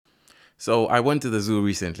So I went to the zoo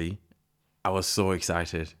recently. I was so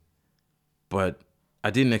excited, but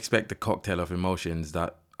I didn't expect the cocktail of emotions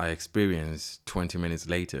that I experienced 20 minutes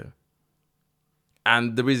later.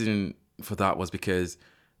 And the reason for that was because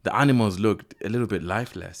the animals looked a little bit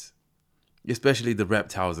lifeless, especially the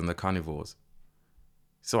reptiles and the carnivores.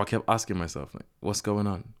 So I kept asking myself, like, what's going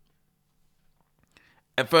on?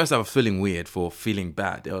 At first, I was feeling weird for feeling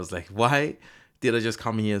bad. I was like, why did I just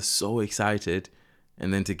come here so excited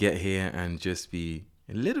and then to get here and just be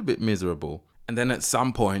a little bit miserable? And then at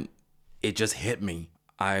some point, it just hit me.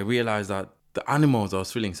 I realized that the animals I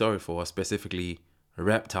was feeling sorry for are specifically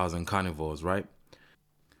reptiles and carnivores, right?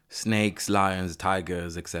 Snakes, lions,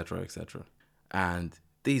 tigers, etc., etc. And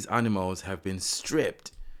these animals have been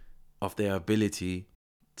stripped of their ability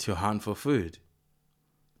to hunt for food.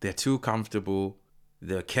 They're too comfortable,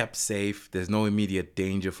 they're kept safe, there's no immediate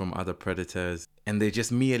danger from other predators, and they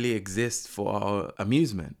just merely exist for our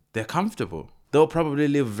amusement. They're comfortable. They'll probably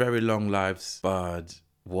live very long lives, but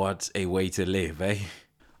what a way to live, eh?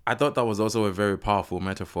 I thought that was also a very powerful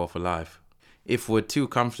metaphor for life. If we're too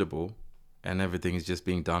comfortable and everything is just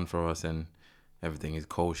being done for us and everything is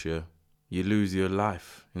kosher, you lose your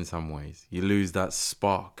life in some ways. You lose that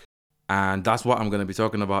spark. And that's what I'm going to be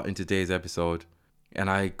talking about in today's episode. And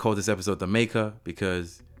I call this episode The Maker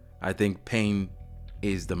because I think pain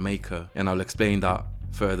is the maker. And I'll explain that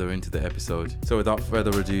further into the episode. So without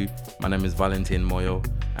further ado, my name is Valentin Moyo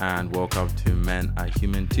and welcome to Men Are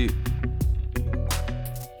Human Too.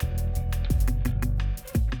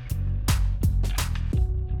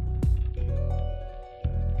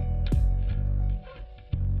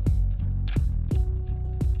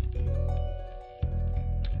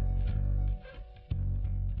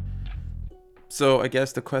 So I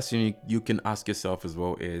guess the question you can ask yourself as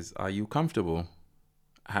well is, are you comfortable?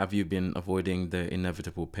 Have you been avoiding the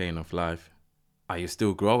inevitable pain of life? Are you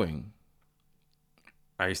still growing?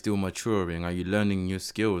 Are you still maturing? Are you learning new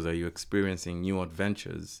skills? Are you experiencing new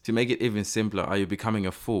adventures? To make it even simpler, are you becoming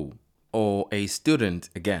a fool or a student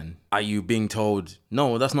again? Are you being told,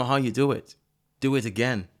 no, that's not how you do it. Do it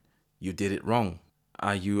again. You did it wrong.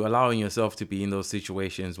 Are you allowing yourself to be in those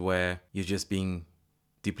situations where you're just being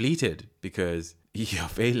depleted because you're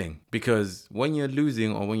failing? Because when you're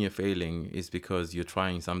losing or when you're failing, it's because you're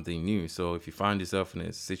trying something new. So if you find yourself in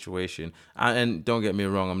a situation, and don't get me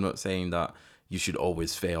wrong, I'm not saying that you should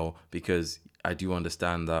always fail, because I do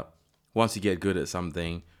understand that once you get good at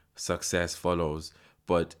something, success follows.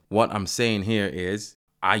 But what I'm saying here is,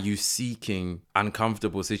 are you seeking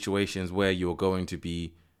uncomfortable situations where you're going to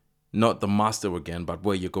be not the master again, but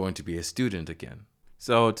where you're going to be a student again?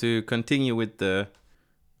 So to continue with the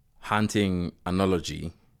hunting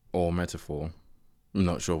analogy or metaphor, I'm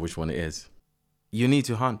not sure which one it is. You need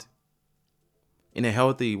to hunt in a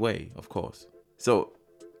healthy way, of course. So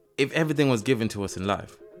if everything was given to us in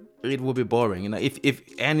life, it would be boring. You know, if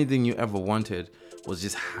anything you ever wanted was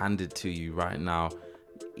just handed to you right now,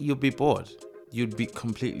 you'd be bored. You'd be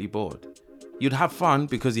completely bored. You'd have fun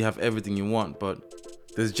because you have everything you want,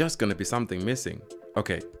 but there's just going to be something missing.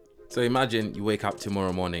 Okay, so imagine you wake up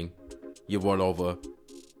tomorrow morning, you roll over,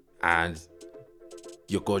 and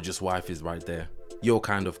your gorgeous wife is right there. You're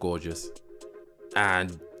kind of gorgeous.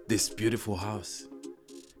 And this beautiful house.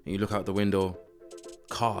 And you look out the window,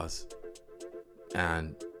 cars.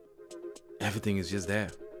 And everything is just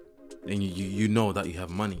there. And you know that you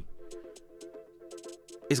have money.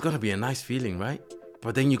 It's going to be a nice feeling, right?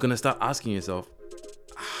 But then you're going to start asking yourself,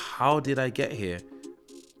 how did I get here?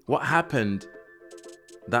 What happened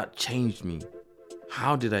that changed me?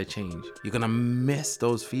 How did I change? You're going to miss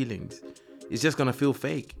those feelings. It's just going to feel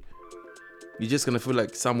fake. You're just going to feel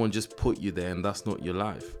like someone just put you there and that's not your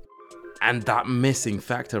life. And that missing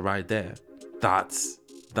factor right there, that's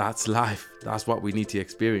life. That's what we need to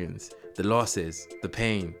experience. The losses, the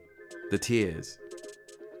pain, the tears,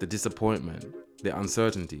 the disappointment, the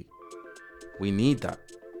uncertainty. We need that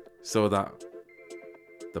so that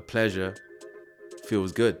the pleasure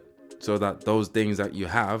feels good. So that those things that you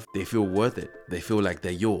have, they feel worth it. They feel like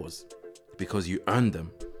they're yours because you earned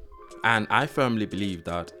them. And I firmly believe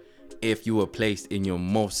that if you were placed in your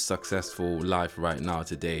most successful life right now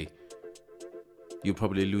today, you'll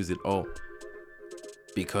probably lose it all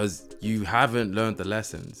because you haven't learned the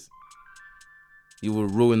lessons. You will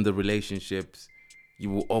ruin the relationships. You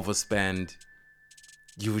will overspend.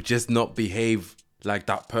 You will just not behave like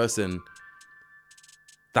that person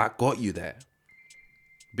that got you there.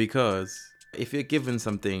 Because if you're given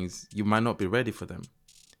some things, you might not be ready for them.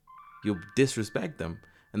 You'll disrespect them.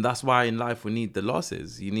 And that's why in life we need the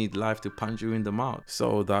losses. You need life to punch you in the mouth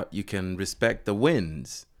so that you can respect the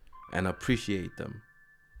wins and appreciate them.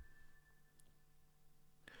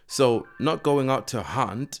 So not going out to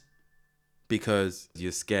hunt because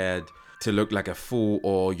you're scared to look like a fool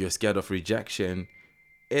or you're scared of rejection,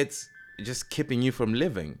 it's just keeping you from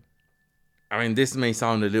living. I mean, this may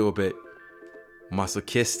sound a little bit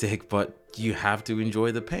masochistic, but you have to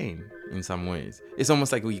enjoy the pain in some ways. It's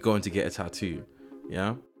almost like when you're going to get a tattoo,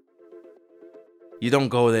 yeah? You don't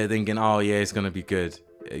go there thinking, oh yeah, it's gonna be good.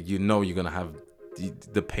 You know you're gonna have,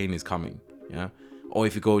 the pain is coming, yeah? Or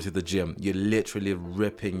if you go to the gym, you're literally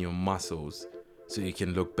ripping your muscles so you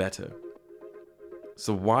can look better.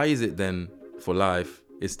 So why is it then for life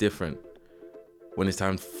it's different? When it's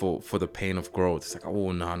time for the pain of growth, it's like,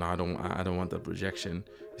 oh no, I don't want that rejection.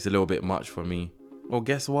 It's a little bit much for me. Well,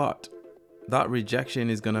 guess what? That rejection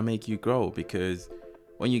is gonna make you grow, because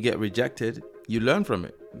when you get rejected, you learn from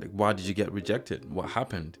it. Like, why did you get rejected? What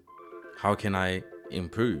happened? How can I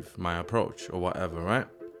improve my approach or whatever, right?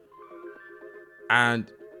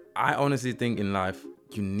 And I honestly think in life,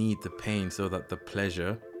 you need the pain so that the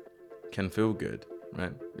pleasure can feel good,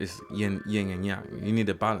 right? It's yin and yang. You need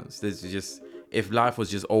a balance. There's just, if life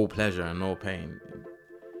was just all pleasure and no pain,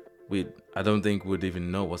 I don't think we'd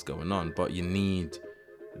even know what's going on. But you need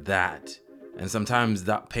that. And sometimes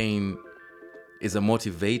that pain is a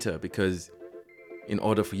motivator, because in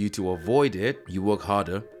order for you to avoid it, you work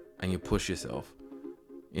harder and you push yourself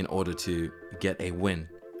in order to get a win.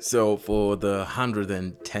 So for the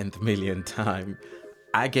 110th million time,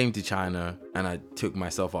 I came to China and I took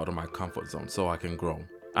myself out of my comfort zone so I can grow.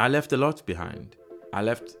 I left a lot behind. I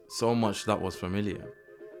left so much that was familiar.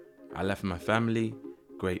 I left my family,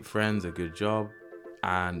 great friends, a good job,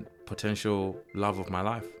 and potential love of my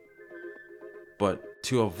life. But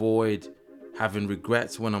to avoid having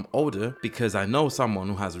regrets when I'm older, because I know someone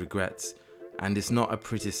who has regrets and it's not a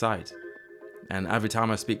pretty sight. And every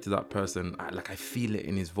time I speak to that person, I feel it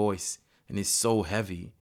in his voice, and it's so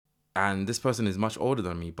heavy. And this person is much older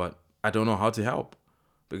than me, but I don't know how to help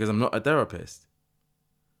because I'm not a therapist.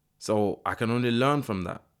 So I can only learn from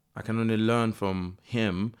that. I can only learn from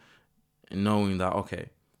him, knowing that,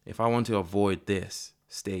 okay, if I want to avoid this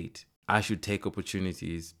state, I should take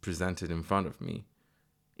opportunities presented in front of me,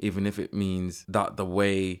 even if it means that the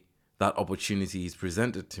way that opportunity is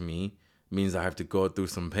presented to me means I have to go through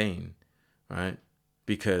some pain, right?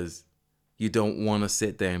 Because you don't want to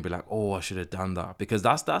sit there and be like, oh, I should have done that. Because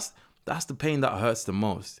that's the pain that hurts the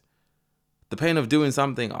most. The pain of doing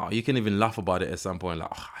something, oh, you can even laugh about it at some point,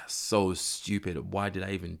 like, oh, so stupid. Why did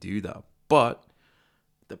I even do that? But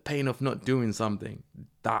the pain of not doing something,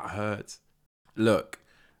 that hurts. Look,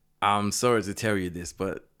 I'm sorry to tell you this,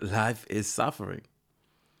 but life is suffering.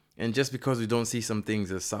 And just because we don't see some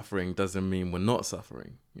things as suffering doesn't mean we're not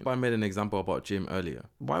suffering. I made an example about gym earlier.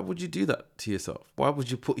 Why would you do that to yourself? Why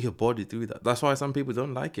would you put your body through that? That's why some people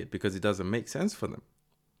don't like it, because it doesn't make sense for them.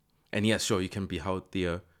 And yes, sure, you can be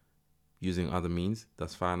healthier using other means.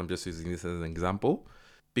 That's fine. I'm just using this as an example.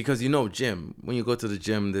 Because gym, when you go to the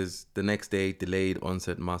gym, there's the next day delayed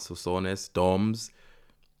onset muscle soreness, DOMS.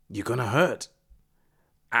 You're going to hurt.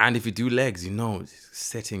 And if you do legs,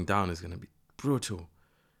 sitting down is going to be brutal.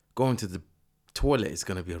 Going to the toilet is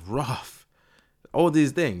going to be rough. All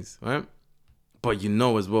these things, right? But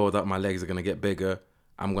as well that my legs are going to get bigger.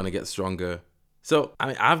 I'm going to get stronger. So,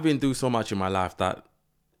 I've been through so much in my life that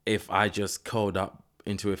if I just curled up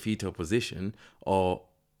into a fetal position or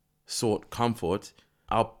sought comfort,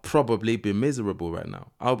 I'll probably be miserable right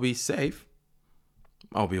now. I'll be safe.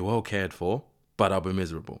 I'll be well cared for, but I'll be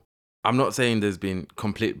miserable. I'm not saying there's been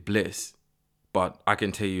complete bliss, but I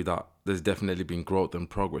can tell you that there's definitely been growth and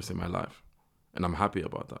progress in my life. And I'm happy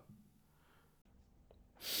about that.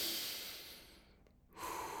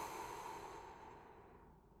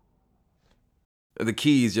 The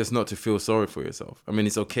key is just not to feel sorry for yourself.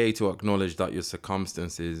 It's okay to acknowledge that your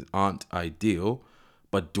circumstances aren't ideal,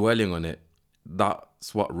 but dwelling on it,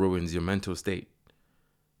 that's what ruins your mental state.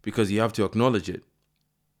 Because you have to acknowledge it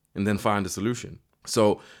and then find a solution.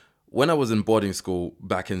 So when I was in boarding school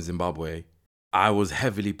back in Zimbabwe, I was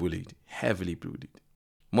heavily bullied.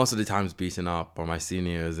 Most of the times beaten up by my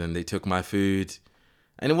seniors, and they took my food.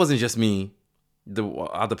 And it wasn't just me. The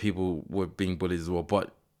other people were being bullied as well.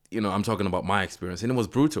 But, I'm talking about my experience, and it was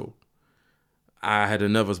brutal. I had a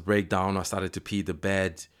nervous breakdown. I started to pee the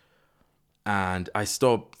bed, and I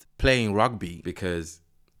stopped playing rugby because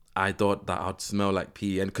I thought that I'd smell like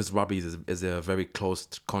pee. And because rugby is a very close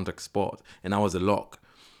contact sport, and I was a lock.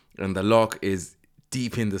 And the lock is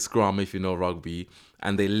deep in the scrum, if you know rugby,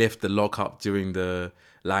 and they lift the lock up during the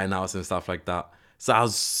line-outs and stuff like that. So I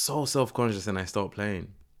was so self-conscious and I stopped playing.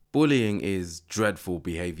 Bullying is dreadful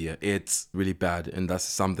behavior. It's really bad, and that's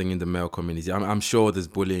something in the male community. I'm sure there's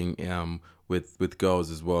bullying with girls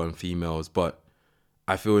as well and females, but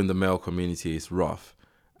I feel in the male community it's rough.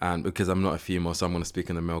 And because I'm not a female, so I'm going to speak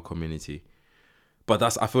in the male community. But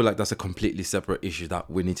I feel like that's a completely separate issue that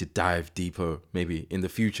we need to dive deeper maybe in the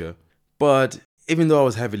future. But even though I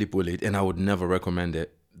was heavily bullied and I would never recommend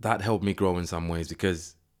it, that helped me grow in some ways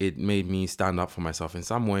because it made me stand up for myself. In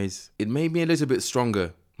some ways, it made me a little bit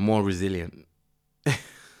stronger, more resilient.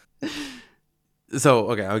 So,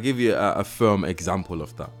 okay, I'll give you a firm example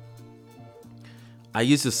of that. I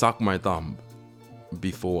used to suck my thumb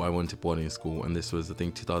before I went to boarding school, and this was, I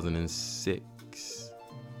think, 2006.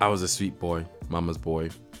 I was a sweet boy, mama's boy.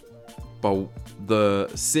 But the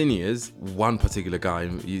seniors, one particular guy,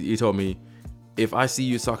 he told me, if I see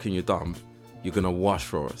you sucking your thumb, you're going to wash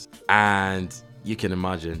for us. And you can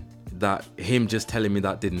imagine that him just telling me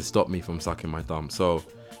that didn't stop me from sucking my thumb. So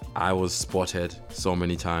I was spotted so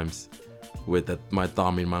many times with my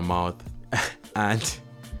thumb in my mouth. And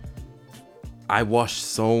I washed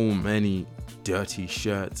so many dirty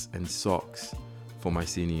shirts and socks for my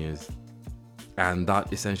seniors. And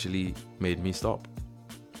that essentially made me stop.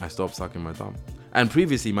 I stopped sucking my thumb. And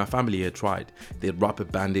previously, my family had tried. They'd wrap a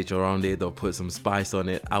bandage around it. They'll put some spice on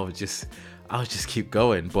it. I would just keep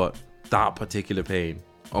going. But that particular pain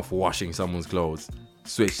of washing someone's clothes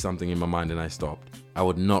switched something in my mind and I stopped. I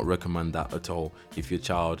would not recommend that at all. If your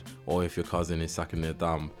child or if your cousin is sucking their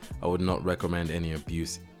thumb, I would not recommend any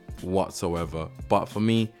abuse whatsoever. But for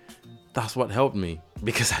me, that's what helped me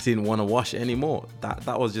because I didn't want to wash anymore.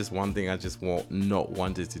 That was just one thing I just not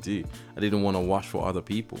wanted to do. I didn't want to wash for other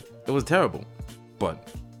people. It was terrible. But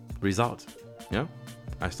result, yeah,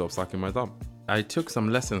 I stopped sucking my thumb. I took some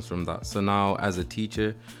lessons from that. So now as a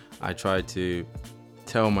teacher, I try to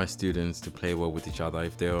tell my students to play well with each other.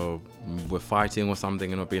 If we're fighting or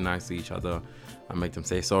something and not being nice to each other, I make them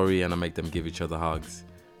say sorry and I make them give each other hugs.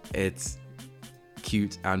 It's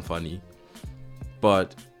cute and funny.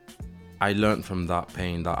 But I learned from that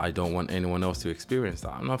pain that I don't want anyone else to experience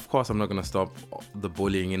that. And of course, I'm not going to stop the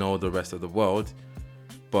bullying in all the rest of the world,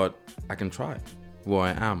 but I can try. Where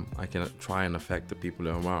I am, I can try and affect the people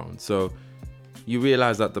around. So you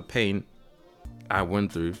realize that the pain I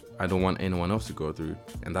went through, I don't want anyone else to go through.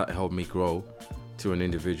 And that helped me grow to an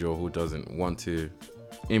individual who doesn't want to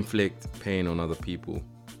inflict pain on other people,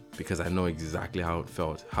 because I know exactly how it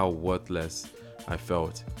felt, how worthless I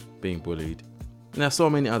felt being bullied. And there's so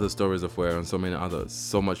many other stories of where and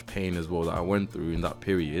so much pain as well that I went through in that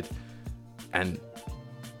period. And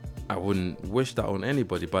I wouldn't wish that on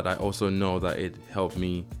anybody, but I also know that it helped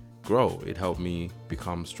me grow. It helped me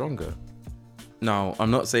become stronger. Now,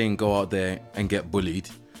 I'm not saying go out there and get bullied.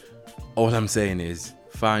 All I'm saying is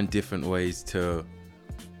find different ways to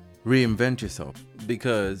reinvent yourself,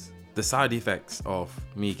 because the side effects of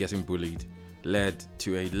me getting bullied led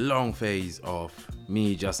to a long phase of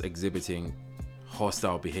me just exhibiting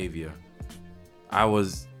hostile behavior. I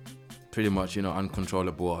was pretty much,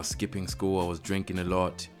 uncontrollable. I was skipping school. I was drinking a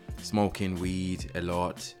lot, smoking weed a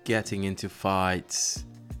lot, getting into fights,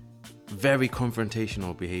 very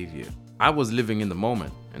confrontational behavior. I was living in the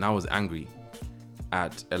moment and I was angry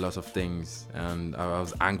at a lot of things, and I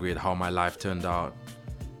was angry at how my life turned out,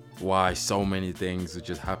 why so many things were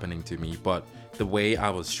just happening to me. But the way I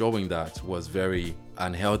was showing that was very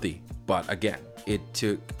unhealthy. But again, it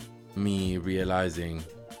took me realizing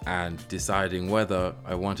and deciding whether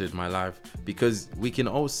I wanted my life, because we can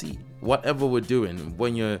all see whatever we're doing,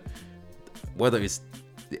 whether it's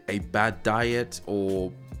a bad diet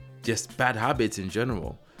or just bad habits in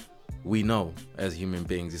general, we know as human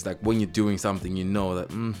beings, it's like when you're doing something, you know that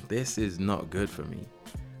this is not good for me.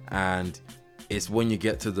 And it's when you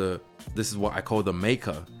get to this is what I call the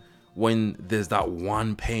maker, when there's that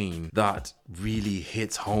one pain that really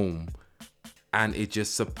hits home and it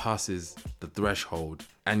just surpasses the threshold,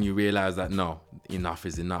 and you realize that no, enough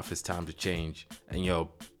is enough, it's time to change. And you're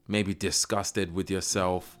maybe disgusted with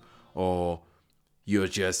yourself, or you're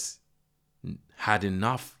just had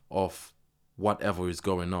enough of whatever is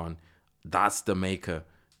going on. That's the maker.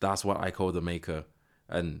 That's what I call the maker.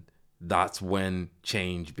 And that's when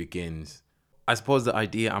change begins. I suppose the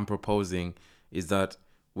idea I'm proposing is that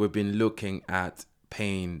we've been looking at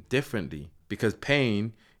pain differently, because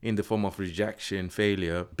pain in the form of rejection,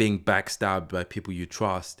 failure, being backstabbed by people you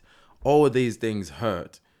trust, all of these things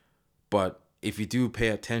hurt. But if you do pay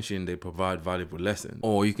attention, they provide valuable lessons,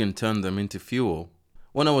 or you can turn them into fuel.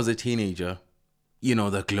 When I was a teenager,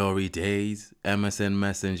 the glory days, MSN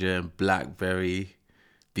Messenger and BlackBerry,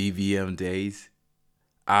 BBM days,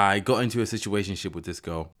 I got into a situationship with this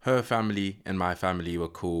girl. Her family and my family were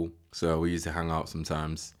cool, so we used to hang out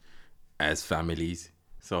sometimes as families.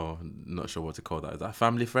 So not sure what to call that. Is that a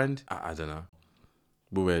family friend? I don't know.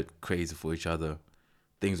 We were crazy for each other.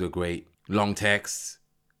 Things were great. long texts,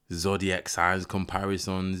 zodiac signs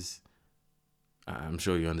comparisons. I'm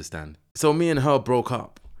sure you understand. So me and her broke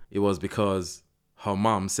up. It was because her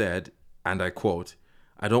mom said, and I quote,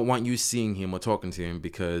 "I don't want you seeing him or talking to him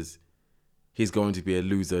because he's going to be a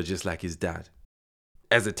loser just like his dad."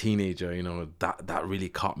 As a teenager, that really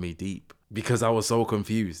caught me deep because I was so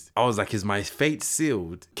confused. I was like, is my fate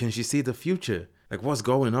sealed? Can she see the future? Like, what's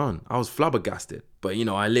going on? I was flabbergasted. But,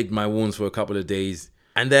 I licked my wounds for a couple of days.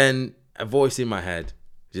 And then a voice in my head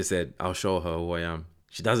just said, I'll show her who I am.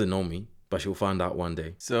 She doesn't know me, but she'll find out one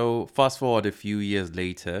day. So fast forward a few years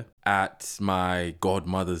later at my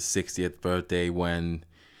godmother's 60th birthday when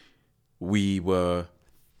we were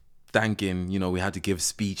thanking, we had to give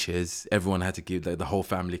speeches. Everyone had to give, the whole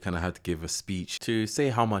family kind of had to give a speech to say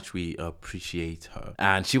how much we appreciate her.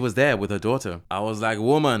 And she was there with her daughter. I was like,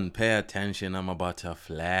 woman, pay attention. I'm about to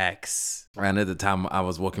flex. And at the time I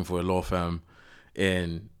was working for a law firm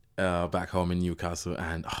in back home in Newcastle,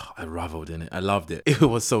 and I reveled in it. I loved it. It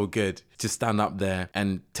was so good to stand up there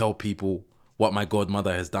and tell people what my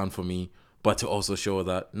godmother has done for me, but to also show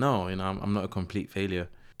that, no, I'm not a complete failure.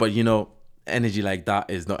 But, energy like that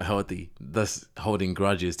is not healthy. Thus, holding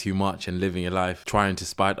grudges too much and living your life trying to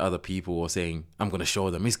spite other people or saying, I'm going to show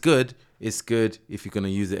them. It's good if you're going to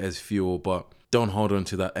use it as fuel, but don't hold on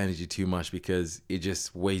to that energy too much because it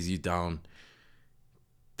just weighs you down.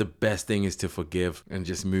 The best thing is to forgive and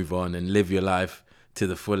just move on and live your life to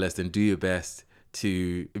the fullest and do your best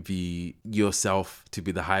to be yourself, to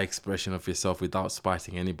be the high expression of yourself without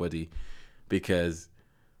spiting anybody, because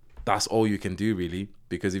that's all you can do, really.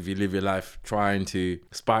 Because if you live your life trying to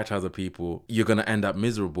spite other people, you're going to end up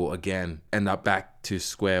miserable again, end up back to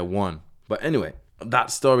square one. But anyway,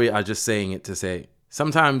 that story, I'm just saying it to say,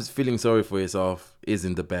 sometimes feeling sorry for yourself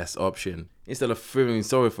isn't the best option. Instead of feeling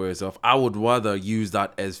sorry for yourself, I would rather use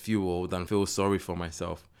that as fuel than feel sorry for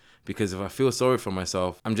myself. Because if I feel sorry for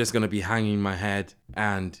myself, I'm just going to be hanging my head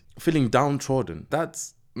and feeling downtrodden.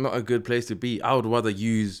 That's not a good place to be. I would rather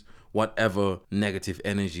use whatever negative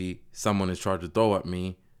energy someone is trying to throw at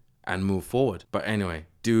me and move forward. But anyway,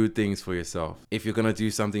 do things for yourself. If you're going to do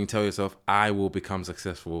something, tell yourself, I will become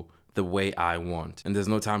successful the way I want. And there's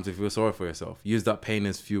no time to feel sorry for yourself. Use that pain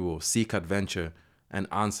as fuel. Seek adventure and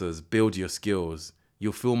answers. Build your skills.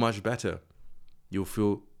 You'll feel much better. You'll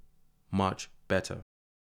feel much better.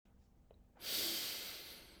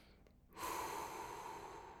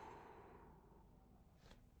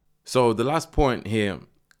 So the last point here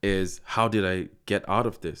is, how did I get out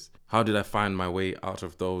of this? How did I find my way out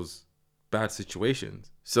of those bad situations?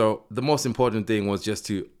 So the most important thing was just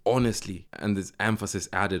to honestly, and there's emphasis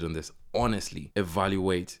added on this, honestly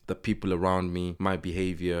evaluate the people around me, my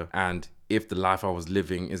behavior, and if the life I was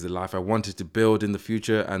living is the life I wanted to build in the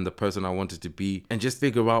future and the person I wanted to be, and just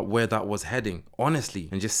figure out where that was heading, honestly,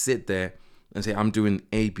 and just sit there and say, I'm doing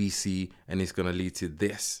A, B, C, and it's going to lead to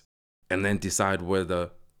this. And then decide whether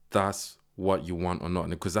that's what you want or not.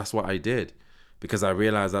 Because that's what I did. Because I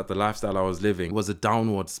realized that the lifestyle I was living was a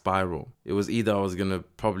downward spiral. It was either I was going to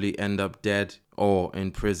probably end up dead or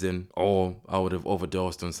in prison, or I would have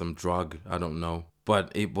overdosed on some drug. I don't know.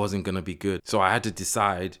 But it wasn't going to be good. So I had to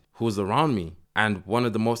decide who's around me. And one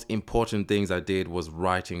of the most important things I did was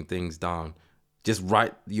writing things down. Just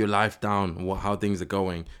write your life down, how things are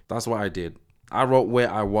going. That's what I did. I wrote where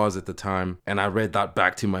I was at the time, and I read that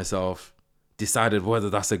back to myself, decided whether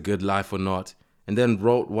that's a good life or not, and then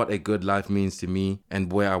wrote what a good life means to me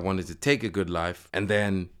and where I wanted to take a good life. And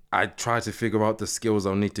then I tried to figure out the skills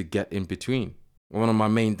I'll need to get in between. One of my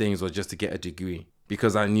main things was just to get a degree,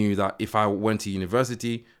 because I knew that if I went to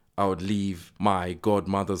university, I would leave my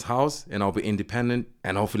godmother's house and I'll be independent,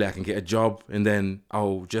 and hopefully I can get a job, and then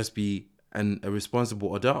I'll just be a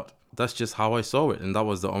responsible adult. That's just how I saw it, and that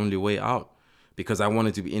was the only way out, because I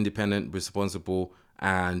wanted to be independent, responsible,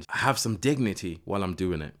 and have some dignity while I'm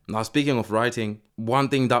doing it. Now, speaking of writing, one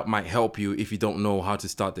thing that might help you if you don't know how to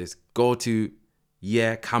start this, go to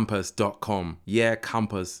yeahcampus.com.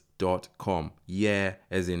 yeahcampus.com. Yeah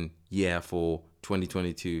as in yeah for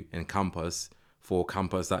 2022, and campus for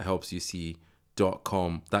campus that helps you see,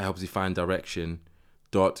 .com that helps you find direction,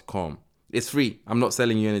 .com. It's free. I'm not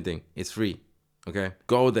selling you anything. It's free. Okay?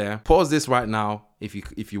 Go there. Pause this right now if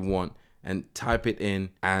you want, and type it in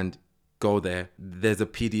and go there. There's a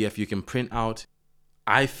PDF you can print out.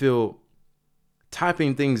 I feel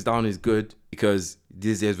typing things down is good because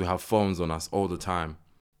these days we have phones on us all the time.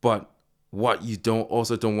 But what you don't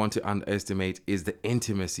want to underestimate is the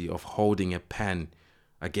intimacy of holding a pen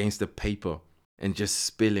against the paper and just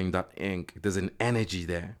spilling that ink. There's an energy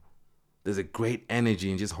there. There's a great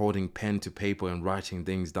energy in just holding pen to paper and writing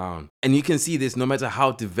things down. And you can see this no matter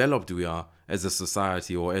how developed we are as a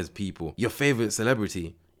society or as people. Your favorite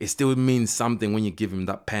celebrity, it still means something when you give him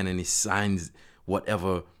that pen and he signs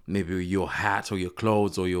whatever, maybe your hat or your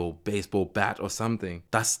clothes or your baseball bat or something.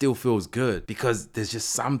 That still feels good because there's just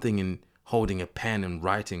something in holding a pen and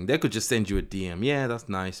writing. They could just send you a DM. Yeah, that's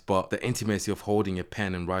nice. But the intimacy of holding a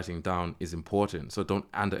pen and writing down is important. So don't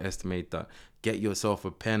underestimate that. Get yourself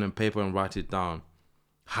a pen and paper and write it down.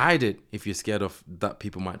 Hide it if you're scared of that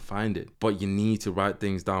people might find it. But you need to write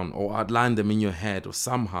things down or outline them in your head or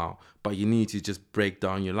somehow. But you need to just break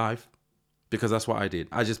down your life. Because that's what I did.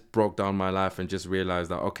 I just broke down my life and just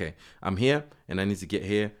realized that, okay, I'm here and I need to get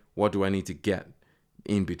here. What do I need to get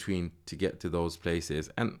in between to get to those places?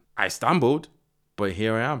 And I stumbled, but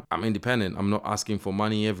here I am. I'm independent. I'm not asking for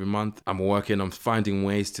money every month. I'm working. I'm finding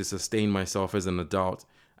ways to sustain myself as an adult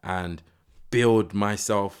and build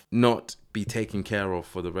myself, not be taken care of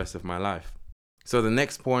for the rest of my life. So the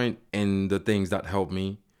next point in the things that helped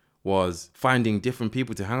me was finding different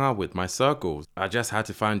people to hang out with, my circles. I just had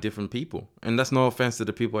to find different people. And that's no offense to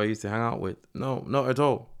the people I used to hang out with. No, not at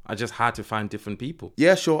all. I just had to find different people.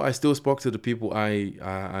 Yeah, sure, I still spoke to the people I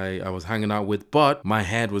was hanging out with, but my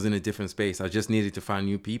head was in a different space. I just needed to find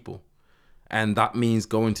new people. And that means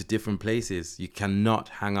going to different places. You cannot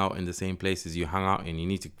hang out in the same places you hang out in. You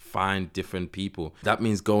need to find different people. That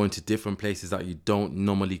means going to different places that you don't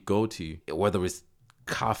normally go to, whether it's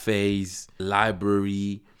cafes,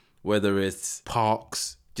 library, whether it's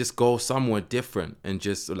parks. Just go somewhere different and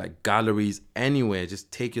just like galleries, anywhere.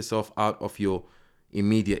 Just take yourself out of your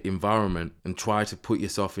immediate environment and try to put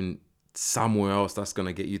yourself in somewhere else that's going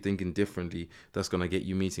to get you thinking differently, that's going to get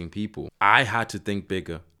you meeting people. I had to think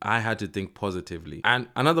bigger. I had to think positively. And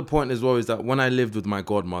another point as well is that when I lived with my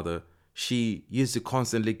godmother, she used to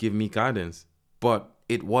constantly give me guidance. But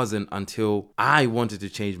it wasn't until I wanted to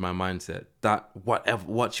change my mindset that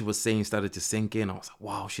what she was saying started to sink in. I was like,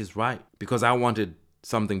 wow, she's right. Because I wanted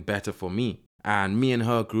something better for me. And me and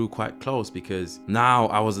her grew quite close because now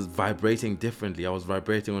I was vibrating differently. I was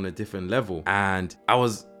vibrating on a different level. And I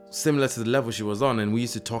was similar to the level she was on, and we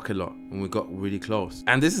used to talk a lot and we got really close.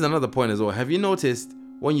 And this is another point as well. Have you noticed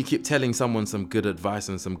when you keep telling someone some good advice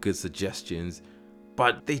and some good suggestions,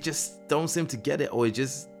 but they just don't seem to get it, or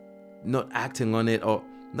just not acting on it, or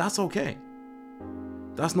that's okay.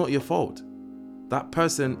 That's not your fault. That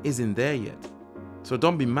person isn't there yet. So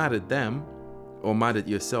don't be mad at them or mad at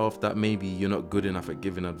yourself that maybe you're not good enough at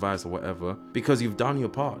giving advice or whatever, because you've done your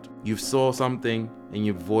part. You've saw something and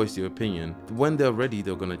you've voiced your opinion. When they're ready,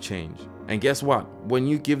 they're going to change. And guess what? When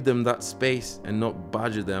you give them that space and not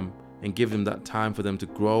badger them and give them that time for them to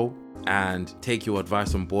grow and take your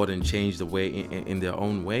advice on board and change the way in their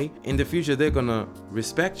own way, in the future, they're going to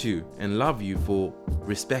respect you and love you for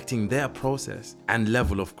respecting their process and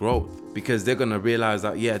level of growth, because they're going to realize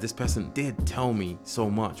that, yeah, this person did tell me so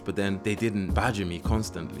much, but then they didn't badger me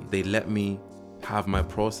constantly. They let me have my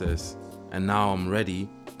process, and now I'm ready.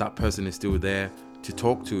 That person is still there to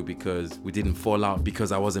talk to because we didn't fall out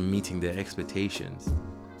because I wasn't meeting their expectations.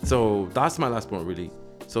 So that's my last point, really.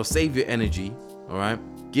 So save your energy, all right?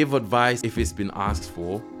 Give advice if it's been asked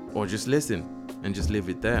for, or just listen and just leave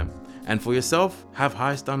it there. And for yourself, have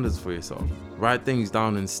high standards for yourself. Write things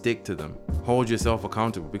down and stick to them. Hold yourself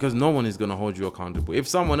accountable, because no one is going to hold you accountable. If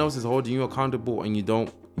someone else is holding you accountable and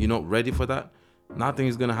you're not ready for that, nothing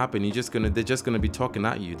is going to happen. They're just going to be talking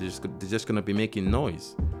at you. They're just going to be making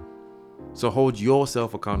noise. So hold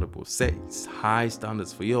yourself accountable. Set high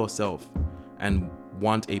standards for yourself and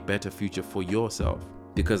want a better future for yourself,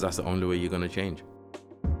 because that's the only way you're going to change.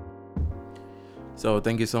 So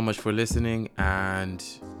thank you so much for listening, and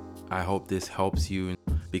I hope this helps you,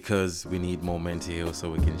 because we need more men to heal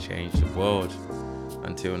so we can change the world.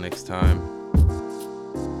 Until next time.